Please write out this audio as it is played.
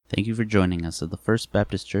Thank you for joining us at the First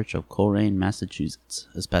Baptist Church of Coleraine, Massachusetts,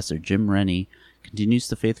 as Pastor Jim Rennie continues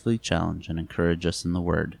to faithfully challenge and encourage us in the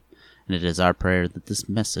Word. And it is our prayer that this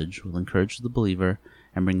message will encourage the believer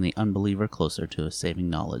and bring the unbeliever closer to a saving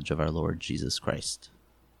knowledge of our Lord Jesus Christ.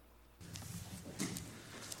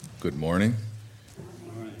 Good morning.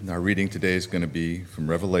 Our reading today is going to be from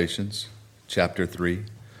Revelations chapter 3,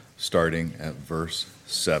 starting at verse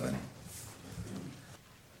 7.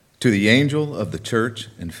 To the angel of the church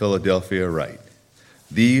in Philadelphia write,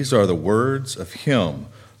 These are the words of him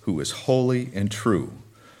who is holy and true,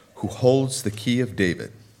 who holds the key of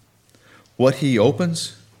David. What he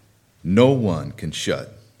opens, no one can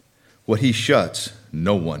shut. What he shuts,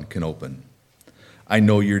 no one can open. I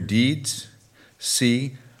know your deeds.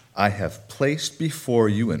 See, I have placed before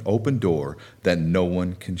you an open door that no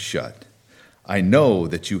one can shut. I know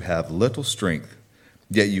that you have little strength,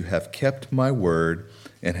 yet you have kept my word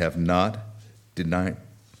and have not denied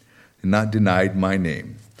my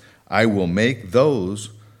name. I will make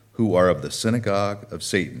those who are of the synagogue of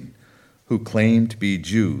Satan, who claim to be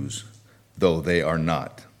Jews, though they are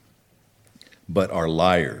not, but are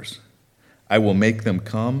liars. I will make them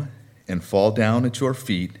come and fall down at your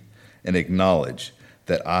feet and acknowledge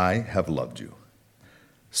that I have loved you.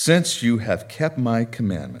 Since you have kept my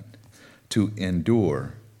commandment to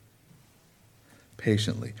endure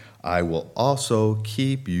patiently, I will also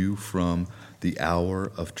keep you from the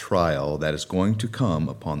hour of trial that is going to come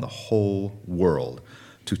upon the whole world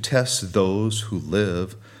to test those who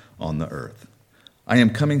live on the earth. I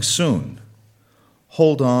am coming soon.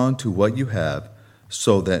 Hold on to what you have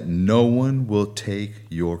so that no one will take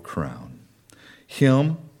your crown.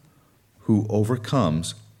 Him who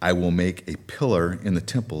overcomes, I will make a pillar in the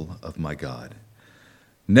temple of my God.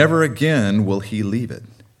 Never again will he leave it.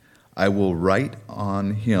 I will write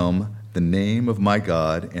on him the name of my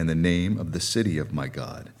God and the name of the city of my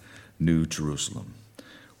God, New Jerusalem,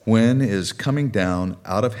 when is coming down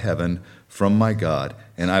out of heaven from my God,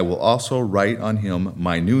 and I will also write on him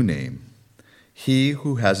my new name. He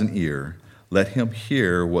who has an ear, let him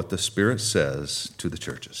hear what the Spirit says to the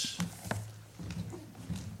churches.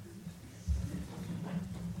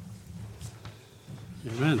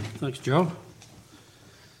 Amen. Thanks, Joe.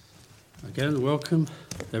 Again, welcome,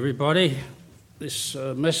 everybody. This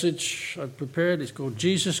message I've prepared is called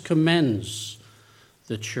Jesus Commends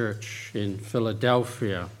the Church in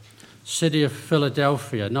Philadelphia. City of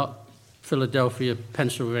Philadelphia, not Philadelphia,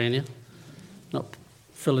 Pennsylvania, not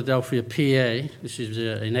Philadelphia, PA. This is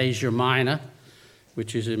in Asia Minor,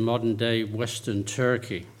 which is in modern-day Western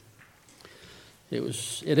Turkey.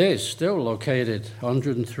 It is still located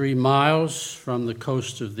 103 miles from the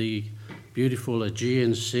coast of the beautiful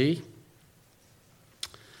Aegean Sea.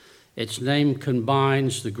 Its name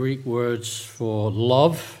combines the Greek words for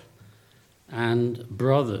love and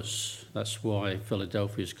brothers. That's why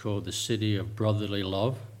Philadelphia is called the city of brotherly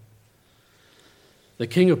love. The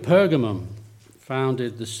king of Pergamum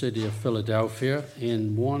founded the city of Philadelphia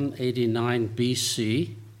in 189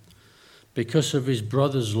 BC because of his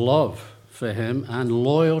brother's love for him and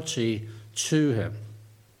loyalty to him.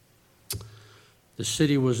 The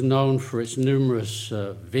city was known for its numerous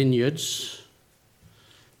vineyards,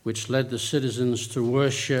 which led the citizens to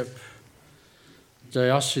worship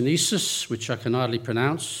Dionysus, which I can hardly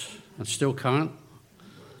pronounce, and still can't.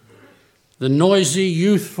 The noisy,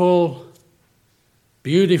 youthful,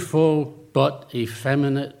 beautiful, but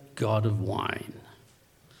effeminate god of wine.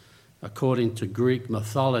 According to Greek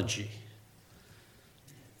mythology,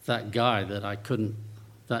 that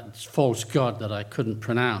false god that I couldn't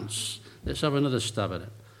pronounce. Let's have another stab at it.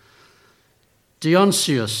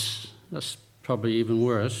 Dionysius, that's probably even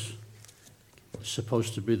worse,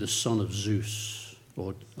 supposed to be the son of Zeus,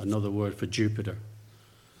 or another word for Jupiter.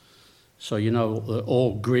 So you know,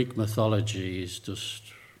 all Greek mythology is just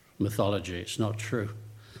mythology. It's not true.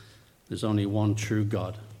 There's only one true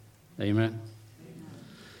God. Amen?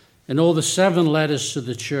 In all the 7 letters to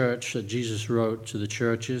the church that Jesus wrote to the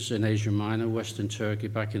churches in Asia Minor, Western Turkey,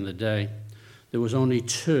 back in the day, there was only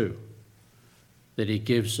 2 that he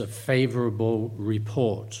gives a favorable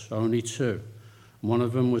report. Only 2. One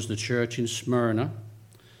of them was the church in Smyrna,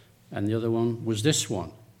 and the other one was this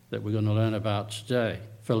one that we're going to learn about today,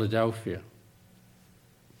 Philadelphia.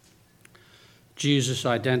 Jesus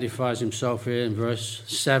identifies himself here in verse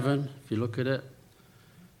 7, if you look at it,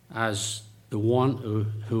 as the one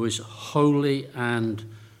who is holy and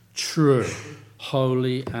true.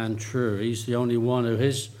 Holy and true. He's the only one who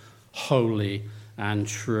is holy and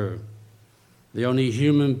true. The only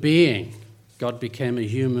human being. God became a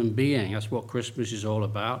human being. That's what Christmas is all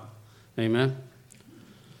about. Amen.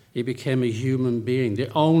 He became a human being,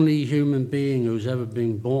 the only human being who's ever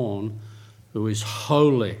been born who is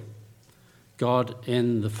holy, God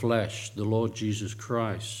in the flesh, the Lord Jesus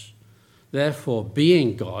Christ. Therefore,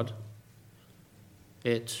 being God,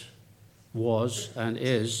 it was and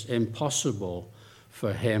is impossible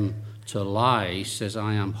for him to lie. He says,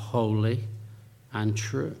 I am holy and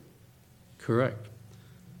true. Correct.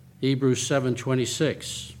 Hebrews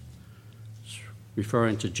 7:26,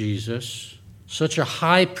 referring to Jesus, such a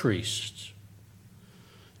high priest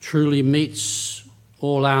truly meets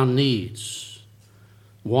all our needs.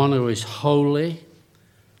 One who is holy,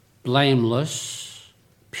 blameless,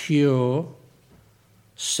 pure,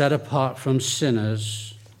 set apart from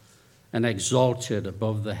sinners, and exalted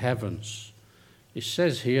above the heavens. It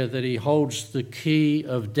says here that he holds the key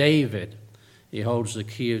of David. He holds the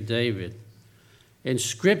key of David. In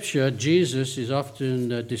Scripture, Jesus is often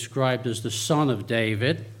described as the Son of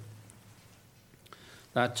David.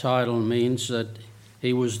 That title means that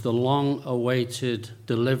he was the long-awaited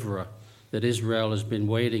deliverer that Israel has been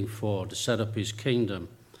waiting for to set up his kingdom.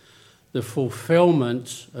 The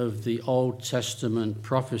fulfillment of the Old Testament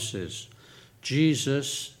prophecies.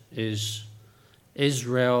 Jesus is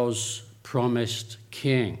Israel's promised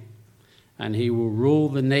king, and he will rule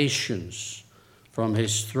the nations from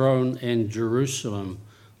his throne in Jerusalem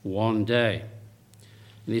one day.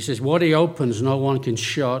 And he says, what he opens, no one can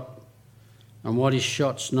shut, and what he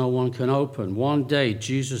shuts, no one can open. One day,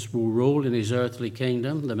 Jesus will rule in his earthly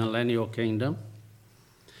kingdom, the millennial kingdom.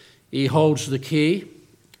 He holds the key,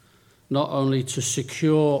 not only to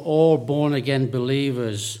secure all born-again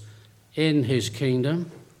believers in his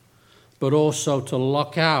kingdom, but also to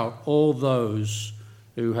lock out all those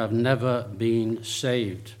who have never been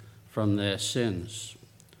saved from their sins.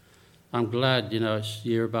 I'm glad, it's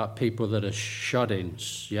here about people that are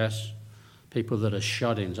shut-ins, yes? People that are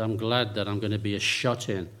shut-ins. I'm glad that I'm going to be a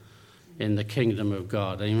shut-in in the kingdom of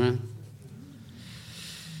God, amen?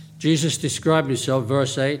 Jesus described himself,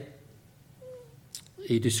 verse 8,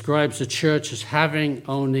 he describes the church as having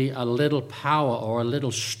only a little power or a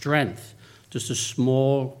little strength, just a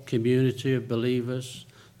small community of believers.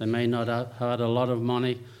 They may not have had a lot of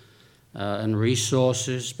money and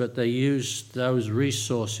resources, but they used those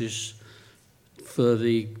resources for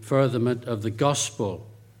the furtherment of the gospel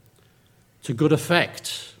to good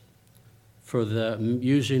effect, for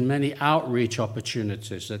using many outreach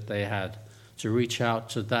opportunities that they had to reach out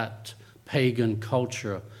to that pagan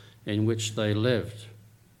culture in which they lived.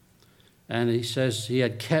 And he says he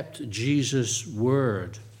had kept Jesus'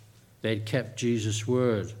 word. They'd kept Jesus'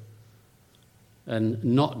 word and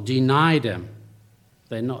not denied him.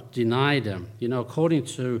 They not denied him. According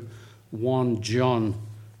to 1 John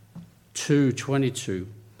 2:22,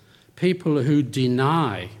 people who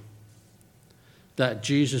deny that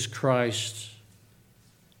Jesus Christ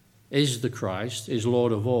is the Christ, is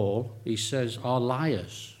Lord of all, he says, are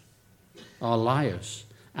liars,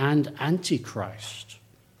 and antichrist,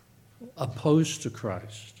 opposed to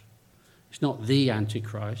Christ. It's not the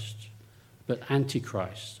Antichrist, but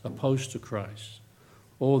Antichrist, opposed to Christ.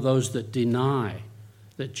 All those that deny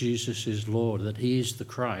that Jesus is Lord, that he is the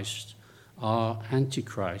Christ, are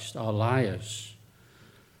Antichrist, are liars.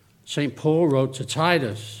 St. Paul wrote to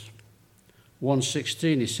Titus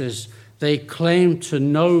 1:16, he says, they claim to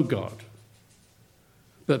know God,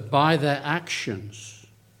 but by their actions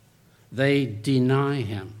they deny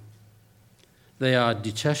him. They are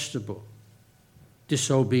detestable,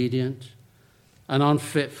 disobedient, and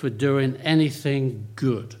unfit for doing anything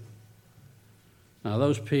good. Now,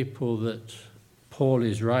 those people that Paul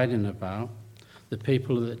is writing about, the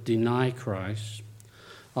people that deny Christ,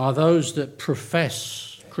 are those that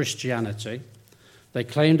profess Christianity. They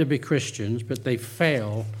claim to be Christians, but they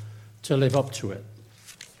fail to live up to it.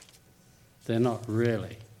 They're not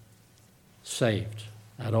really saved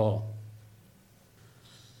at all.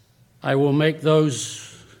 I will make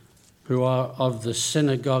those who are of the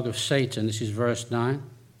synagogue of Satan, this is verse 9,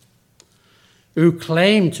 who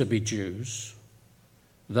claim to be Jews,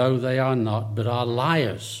 though they are not, but are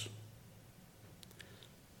liars.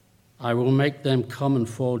 I will make them come and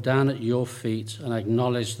fall down at your feet and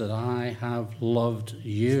acknowledge that I have loved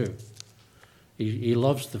you. He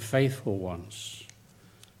loves the faithful ones.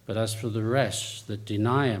 But as for the rest that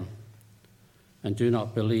deny him and do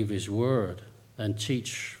not believe his word and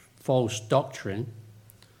teach false doctrine,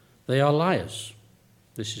 they are liars.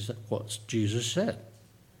 This is what Jesus said.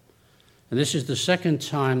 And this is the second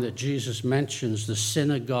time that Jesus mentions the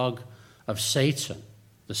synagogue of Satan,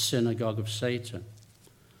 the synagogue of Satan.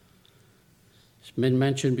 It's been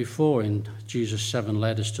mentioned before in Jesus' 7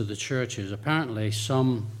 letters to the churches. Apparently,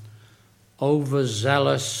 some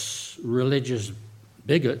overzealous religious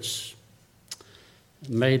bigots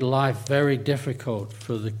made life very difficult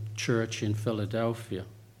for the church in Philadelphia,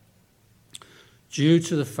 due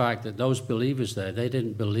to the fact that those believers there, they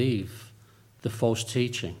didn't believe the false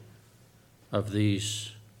teaching of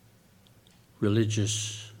these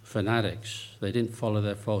religious fanatics. They didn't follow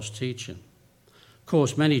their false teaching. Of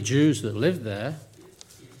course, many Jews that lived there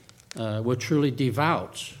were truly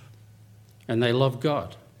devout, and they loved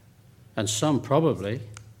God. And some probably,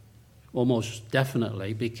 almost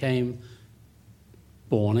definitely, became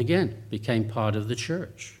born again, became part of the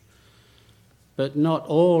church. But not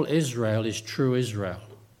all Israel is true Israel.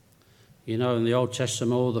 You know, in the Old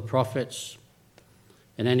Testament, all the prophets,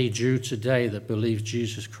 and any Jew today that believes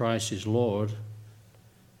Jesus Christ is Lord,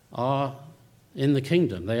 are in the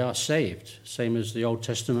kingdom. They are saved, same as the Old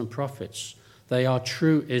Testament prophets. They are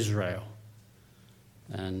true Israel.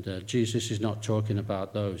 And Jesus is not talking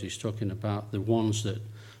about those. He's talking about the ones that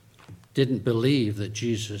didn't believe that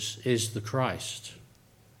Jesus is the Christ,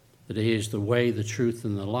 that he is the way, the truth,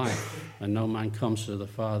 and the life, and no man comes to the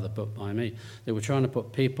Father but by me. They were trying to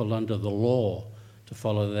put people under the law to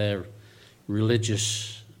follow their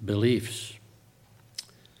religious beliefs.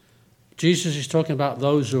 Jesus is talking about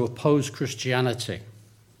those who oppose Christianity,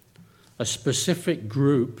 a specific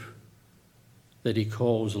group that he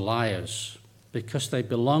calls liars, because they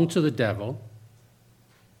belong to the devil.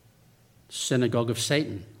 Synagogue of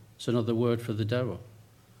Satan. It's another word for the devil.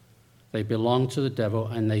 They belonged to the devil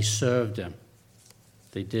and they served him.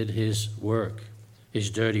 They did his work,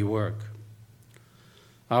 his dirty work.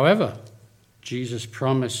 However, Jesus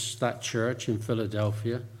promised that church in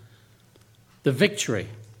Philadelphia the victory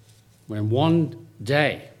when one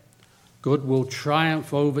day good will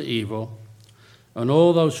triumph over evil, and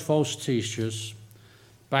all those false teachers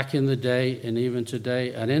back in the day and even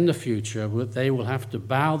today and in the future, they will have to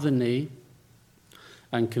bow the knee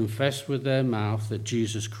and confess with their mouth that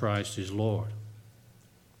Jesus Christ is Lord.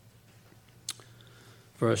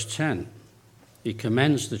 Verse 10, he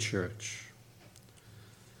commends the church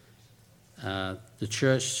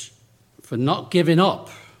for not giving up.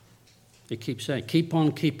 He keeps saying, keep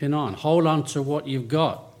on keeping on. Hold on to what you've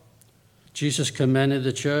got. Jesus commended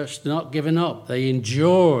the church not giving up. They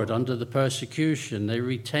endured under the persecution. They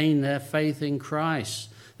retained their faith in Christ.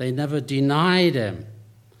 They never denied him.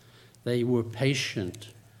 They were patient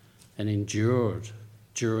and endured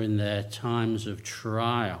during their times of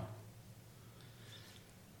trial.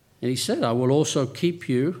 And he said, I will also keep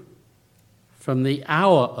you from the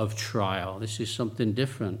hour of trial. This is something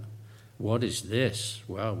different. What is this?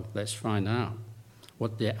 Well, let's find out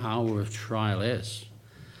what the hour of trial is.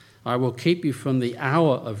 I will keep you from the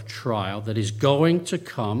hour of trial that is going to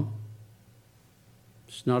come.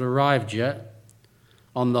 It's not arrived yet.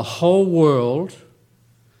 On the whole world,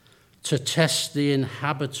 to test the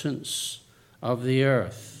inhabitants of the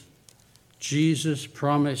earth. Jesus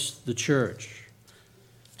promised the church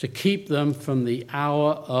to keep them from the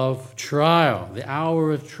hour of trial. The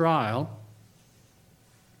hour of trial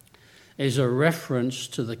is a reference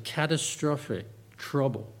to the catastrophic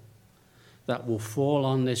trouble that will fall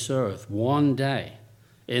on this earth one day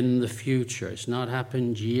in the future. It's not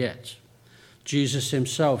happened yet. Jesus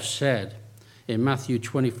himself said in Matthew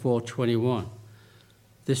 24:21,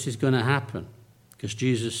 this is going to happen because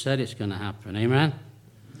Jesus said it's going to happen. Amen?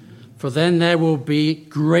 For then there will be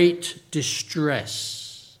great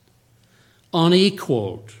distress,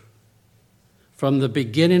 unequaled from the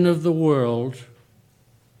beginning of the world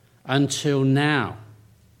until now,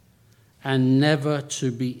 and never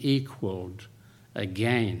to be equaled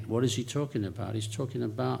again. What is he talking about? He's talking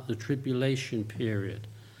about the tribulation period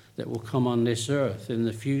that will come on this earth in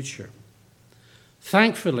the future.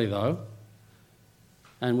 Thankfully, though,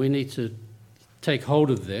 and we need to take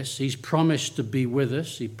hold of this, he's promised to be with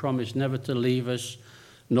us. He promised never to leave us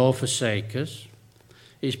nor forsake us.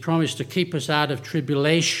 He's promised to keep us out of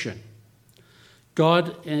tribulation.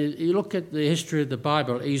 God, you look at the history of the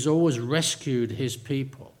Bible, he's always rescued his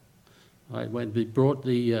people. Right? When he brought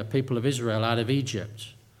the people of Israel out of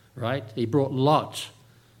Egypt, right? He brought Lot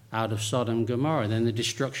out of Sodom and Gomorrah. Then the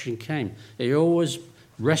destruction came. He always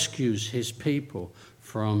rescues his people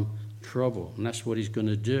from trouble. And that's what he's going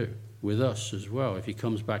to do with us as well. If he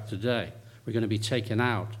comes back today, we're going to be taken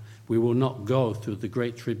out. We will not go through the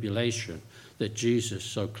great tribulation that Jesus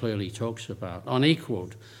so clearly talks about,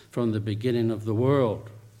 unequaled from the beginning of the world.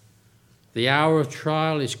 The hour of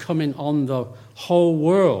trial is coming on the whole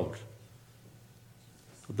world.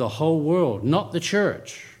 The whole world, not the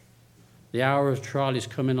church. The hour of trial is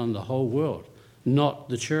coming on the whole world, not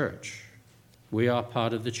the church. We are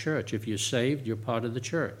part of the church. If you're saved, you're part of the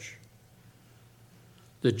church.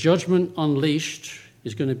 The judgment unleashed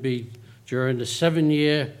is going to be during the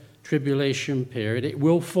 7-year tribulation period, it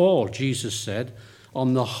will fall, Jesus said,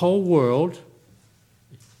 on the whole world.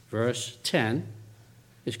 Verse 10,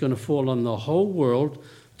 it's going to fall on the whole world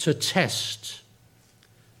to test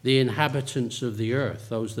the inhabitants of the earth,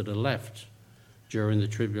 those that are left during the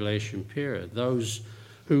tribulation period, those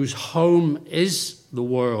whose home is the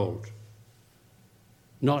world,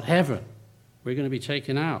 not heaven. We're going to be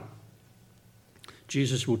taken out.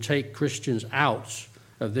 Jesus will take Christians out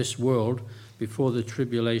of this world before the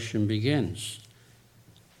tribulation begins.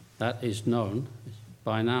 That is known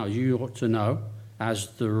by now. You ought to know as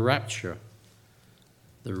the rapture.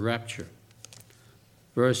 The rapture.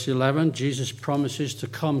 Verse 11, Jesus promises to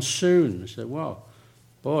come soon. I said, well,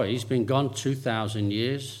 boy, he's been gone 2,000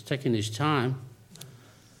 years, taking his time.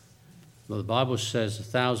 Well, the Bible says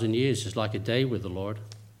 1,000 years is like a day with the Lord,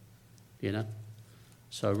 you know.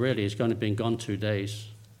 So really, he's only been gone 2 days.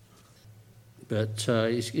 But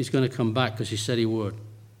he's going to come back because he said he would.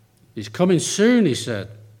 He's coming soon, he said.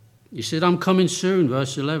 He said, I'm coming soon,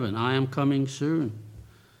 verse 11. I am coming soon.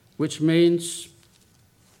 Which means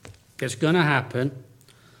it's going to happen.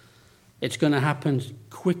 It's going to happen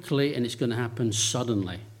quickly and it's going to happen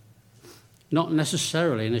suddenly. Not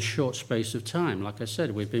necessarily in a short space of time. Like I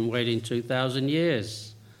said, we've been waiting 2,000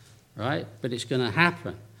 years, right? But it's going to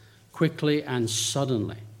happen quickly and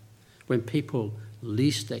suddenly when people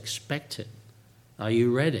least expect it. Are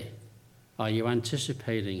you ready? Are you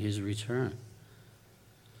anticipating his return?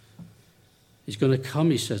 He's going to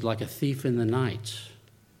come, he says, like a thief in the night.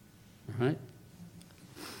 All right?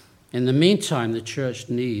 In the meantime, the church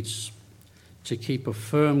needs to keep a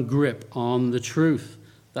firm grip on the truth.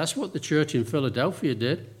 That's what the church in Philadelphia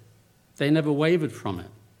did. They never wavered from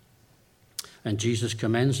it. And Jesus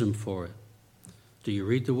commends them for it. Do you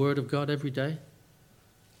read the Word of God every day?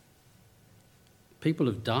 People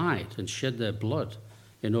have died and shed their blood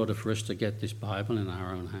in order for us to get this Bible in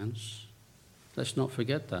our own hands. Let's not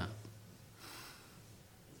forget that.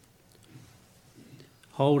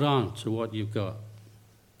 Hold on to what you've got.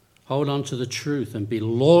 Hold on to the truth and be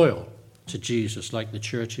loyal to Jesus like the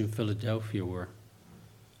church in Philadelphia were.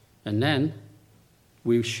 And then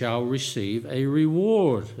we shall receive a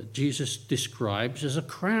reward that Jesus describes as a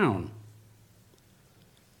crown.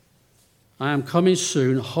 I am coming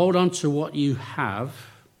soon. Hold on to what you have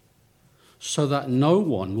so that no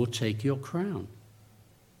one will take your crown.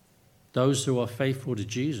 Those who are faithful to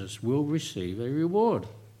Jesus will receive a reward.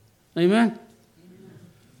 Amen?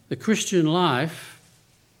 The Christian life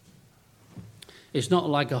is not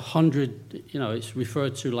like 100, it's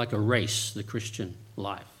referred to like a race, the Christian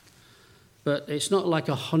life. But it's not like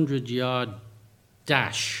 100-yard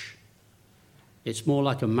dash. It's more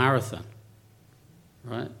like a marathon,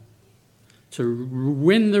 right? To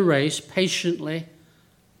win the race patiently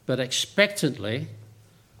but expectantly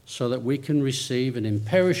so that we can receive an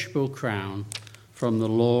imperishable crown from the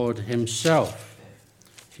Lord himself.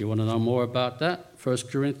 If you want to know more about that, 1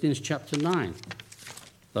 Corinthians chapter 9.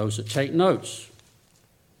 Those that take notes.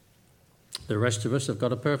 The rest of us have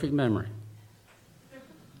got a perfect memory.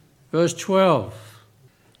 Verse 12.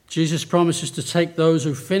 Jesus promises to take those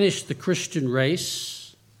who finish the Christian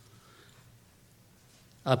race,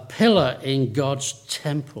 a pillar in God's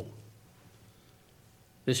temple.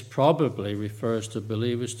 This probably refers to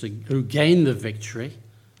believers who gain the victory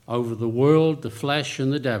over the world, the flesh,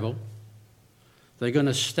 and the devil. They're going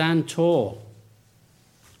to stand tall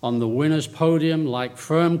on the winner's podium like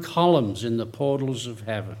firm columns in the portals of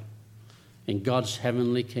heaven, in God's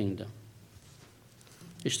heavenly kingdom.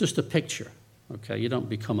 It's just a picture, okay? You don't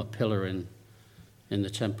become a pillar in the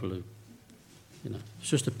temple. It's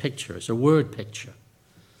just a picture. It's a word picture.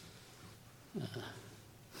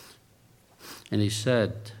 And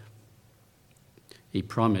he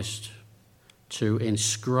promised to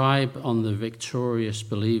inscribe on the victorious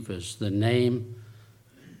believers the name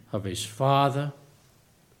of his Father,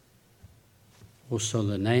 also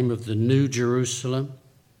the name of the New Jerusalem,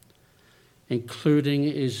 including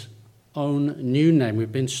his own new name.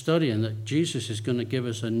 We've been studying that Jesus is going to give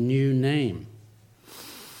us a new name.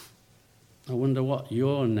 I wonder what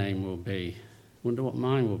your name will be. I wonder what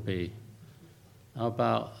mine will be. How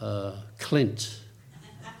about Clint?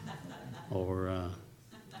 Or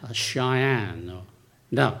Cheyenne?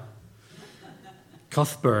 No.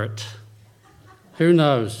 Cuthbert. Who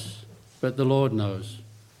knows? But the Lord knows.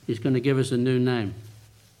 He's going to give us a new name.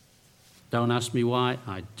 Don't ask me why.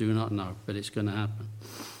 I do not know, but it's going to happen.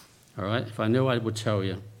 All right? If I knew, I would tell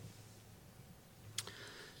you.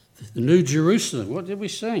 The New Jerusalem. What did we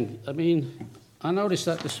sing? I mean, I noticed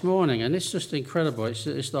that this morning, and it's just incredible.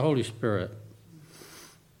 It's the Holy Spirit.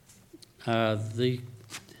 The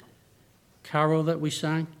carol that we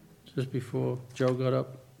sang, just before Joe got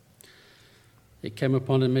up? It came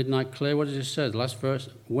upon a midnight clear. What does it say? The last verse.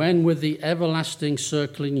 When with the everlasting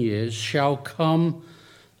circling years shall come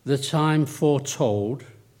the time foretold.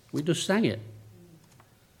 We just sang it.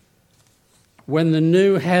 When the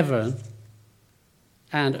new heaven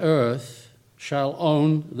and earth shall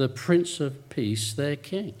own the Prince of Peace, their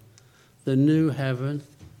King. The new heaven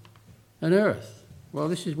and earth. Well,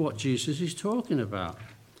 this is what Jesus is talking about.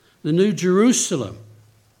 The New Jerusalem.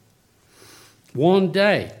 One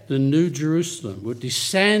day, the New Jerusalem would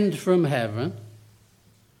descend from heaven,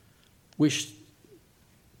 which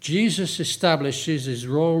Jesus establishes his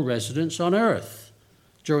royal residence on earth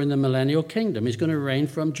during the millennial kingdom. He's going to reign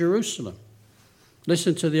from Jerusalem.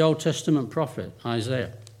 Listen to the Old Testament prophet,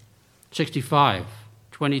 Isaiah 65,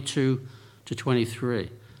 22 to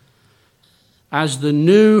 23. As the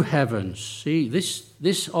new heavens, see,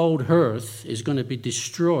 this old earth is going to be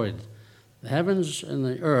destroyed. The heavens and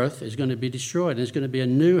the earth is going to be destroyed. There's going to be a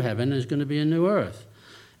new heaven, and there's going to be a new earth.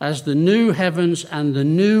 As the new heavens and the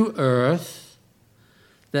new earth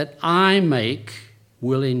that I make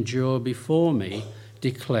will endure before me,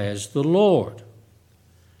 declares the Lord.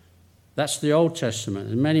 That's the Old Testament,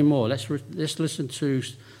 and many more. Let's listen to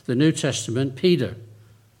the New Testament, Peter.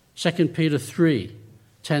 2 Peter 3,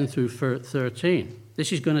 10 through 13.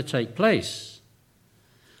 This is going to take place.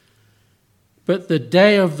 But the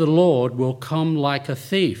day of the Lord will come like a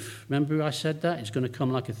thief. Remember I said that? It's going to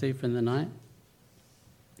come like a thief in the night.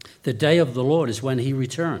 The day of the Lord is when he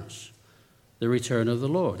returns. The return of the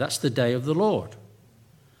Lord. That's the day of the Lord.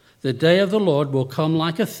 The day of the Lord will come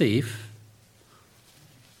like a thief.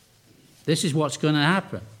 This is what's going to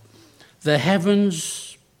happen. The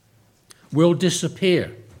heavens will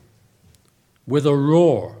disappear with a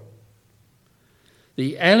roar.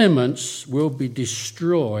 The elements will be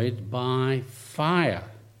destroyed by fire.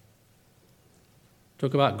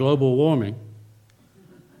 Talk about global warming.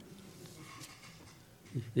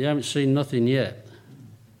 You haven't seen nothing yet.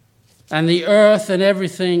 And the earth and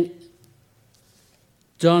everything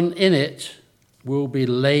done in it will be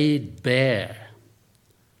laid bare.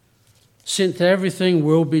 Since everything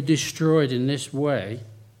will be destroyed in this way,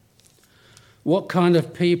 what kind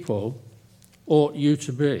of people ought you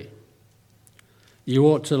to be? You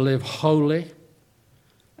ought to live holy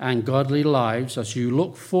and godly lives as you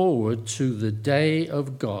look forward to the day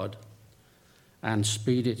of God and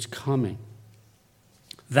speed its coming.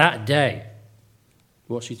 That day,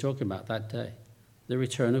 what's he talking about, that day? The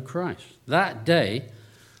return of Christ. That day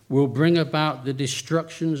will bring about the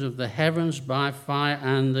destructions of the heavens by fire,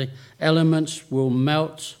 and the elements will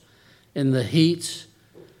melt in the heat.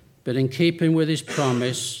 But in keeping with his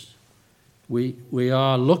promise, we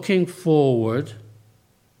are looking forward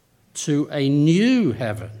to a new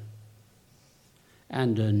heaven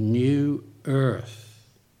and a new earth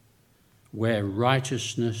where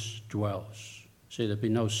righteousness dwells. See, there'll be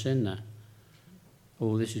no sin there.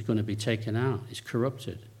 Oh, this is going to be taken out. It's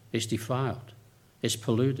corrupted. It's defiled. It's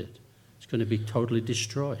polluted. It's going to be totally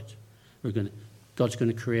destroyed. God's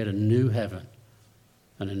going to create a new heaven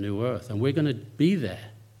and a new earth. And we're going to be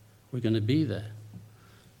there. We're going to be there.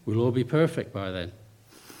 We'll all be perfect by then,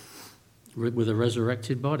 with a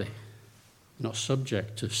resurrected body, not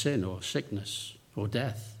subject to sin or sickness or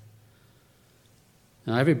death.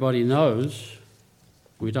 Now, everybody knows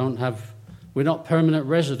we're not permanent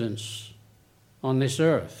residents on this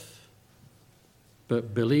earth.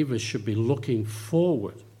 But believers should be looking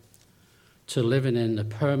forward to living in the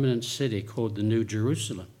permanent city called the New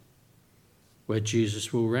Jerusalem, where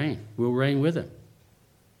Jesus will reign. We'll reign with him.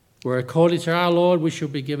 Where according to our Lord, we shall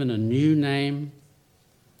be given a new name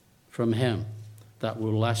from him that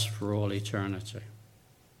will last for all eternity.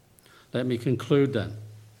 Let me conclude then.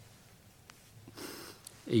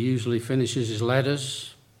 He usually finishes his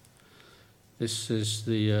letters. This is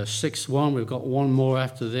the sixth one. We've got one more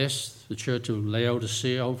after this, the Church of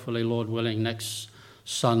Laodicea, hopefully, Lord willing, next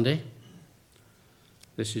Sunday.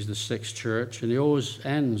 This is the sixth church, and he always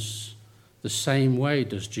ends the same way,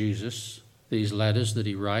 does Jesus, these letters that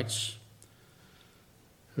he writes.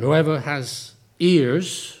 Whoever has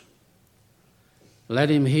ears,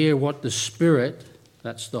 let him hear what the Spirit,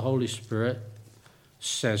 that's the Holy Spirit,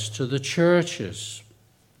 says to the churches.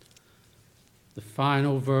 The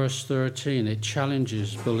final verse 13, it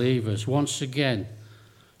challenges believers once again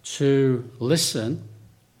to listen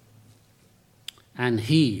and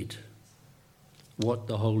heed what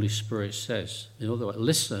the Holy Spirit says. In other words,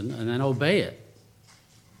 listen and then obey it.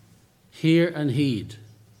 Hear and heed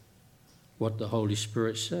what the Holy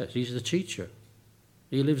Spirit says. He's the teacher.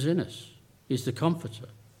 He lives in us. He's the comforter.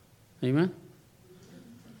 Amen?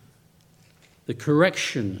 The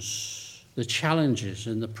corrections the challenges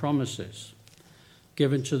and the promises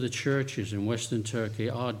given to the churches in Western Turkey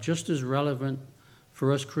are just as relevant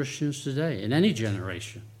for us Christians today, in any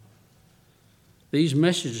generation. These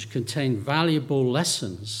messages contain valuable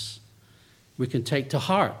lessons we can take to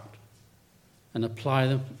heart and apply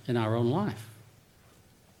them in our own life.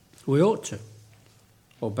 We ought to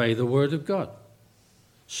obey the Word of God,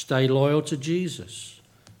 stay loyal to Jesus,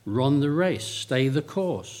 run the race, stay the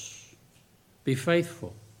course, be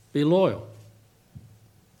faithful, be loyal.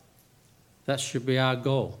 That should be our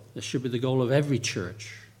goal. That should be the goal of every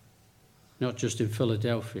church, not just in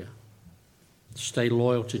Philadelphia. Stay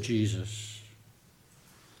loyal to Jesus.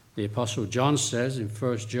 The Apostle John says in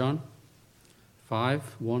 1 John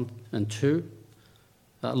 5, 1 and 2,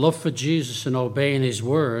 that love for Jesus and obeying his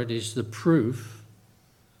word is the proof,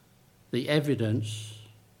 the evidence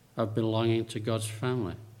of belonging to God's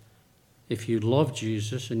family. If you love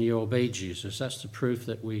Jesus and you obey Jesus, that's the proof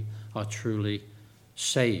that we are truly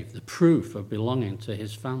saved, the proof of belonging to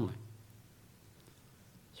his family.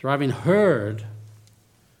 So having heard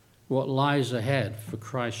what lies ahead for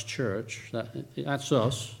Christ's church, that's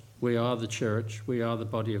us, we are the church, we are the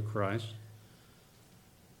body of Christ.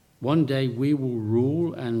 One day we will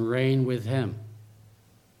rule and reign with him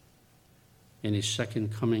in his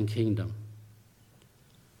second coming kingdom.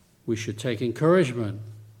 We should take encouragement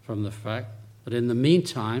from the fact that in the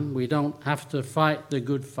meantime, we don't have to fight the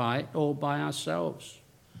good fight all by ourselves.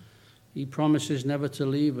 He promises never to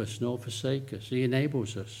leave us nor forsake us. He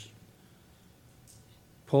enables us.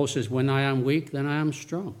 Paul says, when I am weak, then I am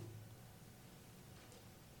strong.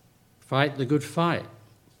 Fight the good fight.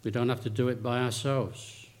 We don't have to do it by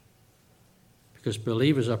ourselves. Because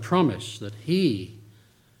believers are promised that he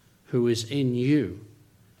who is in you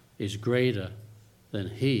is greater than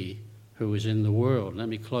he who is in the world. Let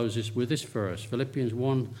me close this with this verse, Philippians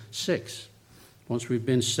 1:6. Once we've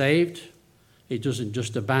been saved, he doesn't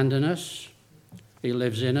just abandon us. He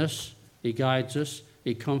lives in us. He guides us.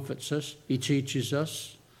 He comforts us. He teaches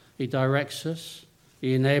us. He directs us.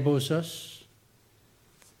 He enables us.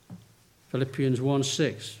 Philippians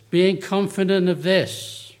 1:6. Being confident of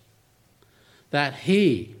this, that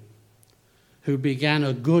he who began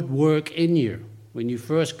a good work in you when you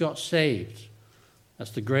first got saved,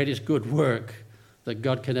 that's the greatest good work that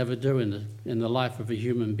God can ever do in the life of a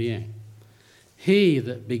human being. He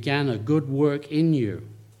that began a good work in you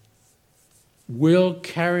will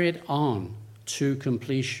carry it on to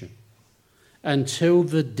completion until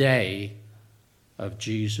the day of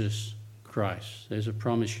Jesus Christ. There's a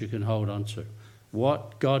promise you can hold on to.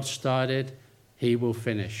 What God started, he will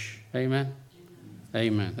finish. Amen?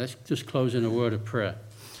 Amen. Let's just close in a word of prayer.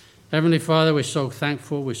 Heavenly Father, we're so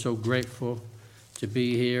thankful, we're so grateful to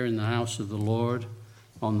be here in the house of the Lord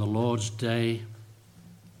on the Lord's Day.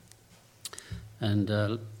 And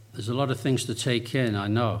there's a lot of things to take in, I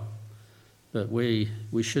know. But we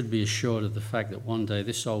should be assured of the fact that one day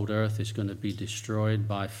this old earth is going to be destroyed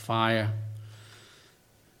by fire.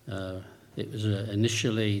 It was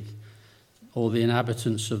initially all the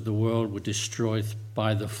inhabitants of the world were destroyed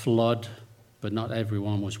by the flood, but not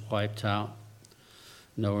everyone was wiped out.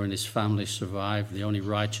 Noah and his family survived. The only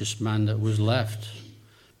righteous man that was left,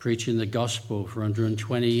 preaching the gospel for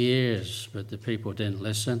 120 years, but the people didn't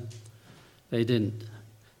listen. They didn't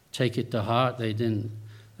take it to heart. They didn't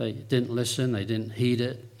listen. They didn't heed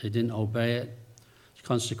it. They didn't obey it.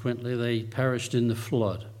 Consequently, they perished in the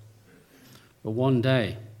flood. But one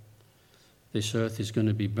day, this earth is going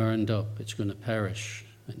to be burned up. It's going to perish.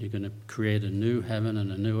 And you're going to create a new heaven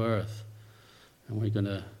and a new earth. And we're going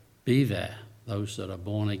to be there, those that are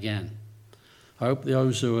born again. I hope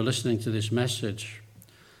those who are listening to this message,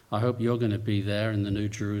 I hope you're going to be there in the New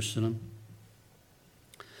Jerusalem.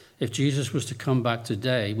 If Jesus was to come back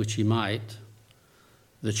today, which he might,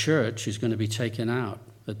 the church is going to be taken out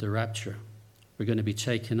at the rapture. We're going to be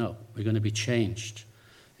taken up. We're going to be changed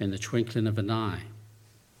in the twinkling of an eye.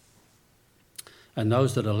 And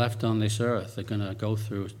those that are left on this earth are going to go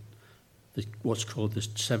through what's called the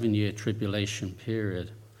 7-year tribulation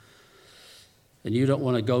period. And you don't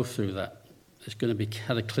want to go through that. It's going to be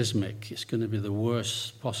cataclysmic. It's going to be the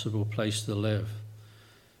worst possible place to live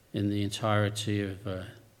in the entirety of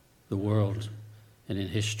the world and in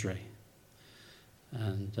history.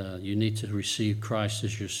 And you need to receive Christ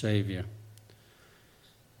as your Savior.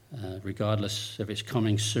 Regardless if it's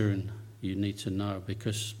coming soon, you need to know,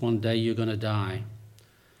 because one day you're going to die.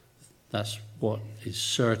 That's what is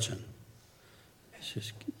certain. It's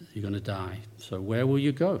just, you're going to die. So where will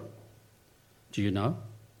you go? Do you know?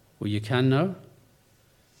 Well, you can know.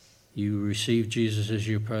 You receive Jesus as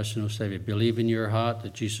your personal Savior. Believe in your heart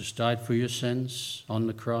that Jesus died for your sins on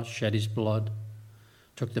the cross, shed his blood,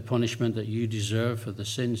 took the punishment that you deserve for the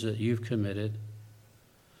sins that you've committed,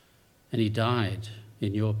 and he died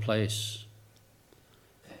in your place.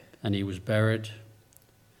 And he was buried,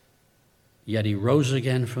 yet he rose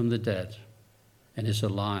again from the dead and is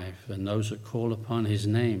alive, and those that call upon his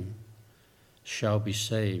name shall be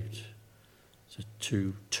saved. So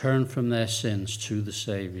to turn from their sins to the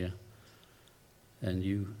Savior, and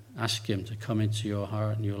you ask him to come into your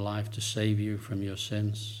heart and your life to save you from your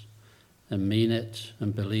sins, and mean it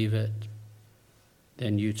and believe it,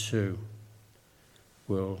 then you too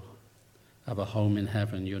will have a home in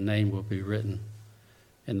heaven. Your name will be written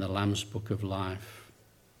in the Lamb's Book of Life.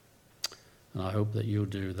 And I hope that you'll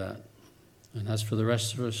do that. And as for the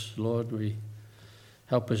rest of us, Lord,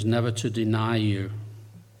 help us never to deny you.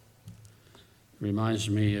 It reminds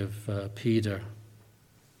me of Peter.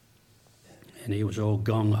 And he was all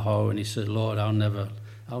gung-ho, and he said, Lord, I'll never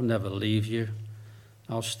leave you.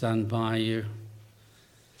 I'll stand by you.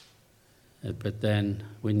 But then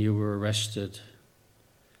when you were arrested,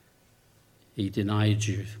 he denied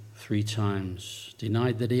you 3 times,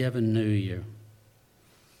 denied that he ever knew you.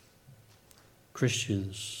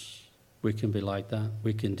 Christians, we can be like that.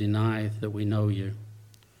 We can deny that we know you.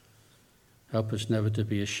 Help us never to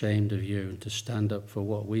be ashamed of you and to stand up for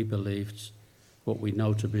what we believed, what we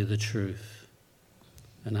know to be the truth,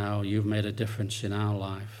 and how you've made a difference in our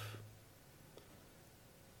life.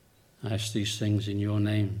 I ask these things in your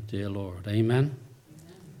name, dear Lord. Amen.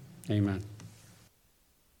 Amen.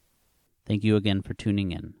 Thank you again for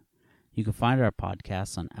tuning in. You can find our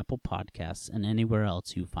podcasts on Apple Podcasts and anywhere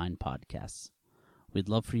else you find podcasts. We'd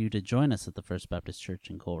love for you to join us at the First Baptist Church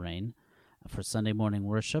in Coleraine for Sunday morning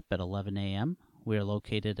worship at 11 a.m. We are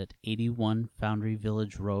located at 81 Foundry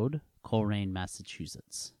Village Road, Coleraine,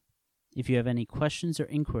 Massachusetts. If you have any questions or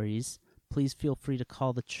inquiries, please feel free to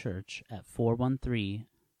call the church at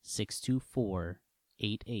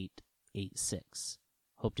 413-624-8886.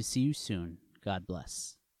 Hope to see you soon. God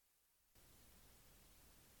bless.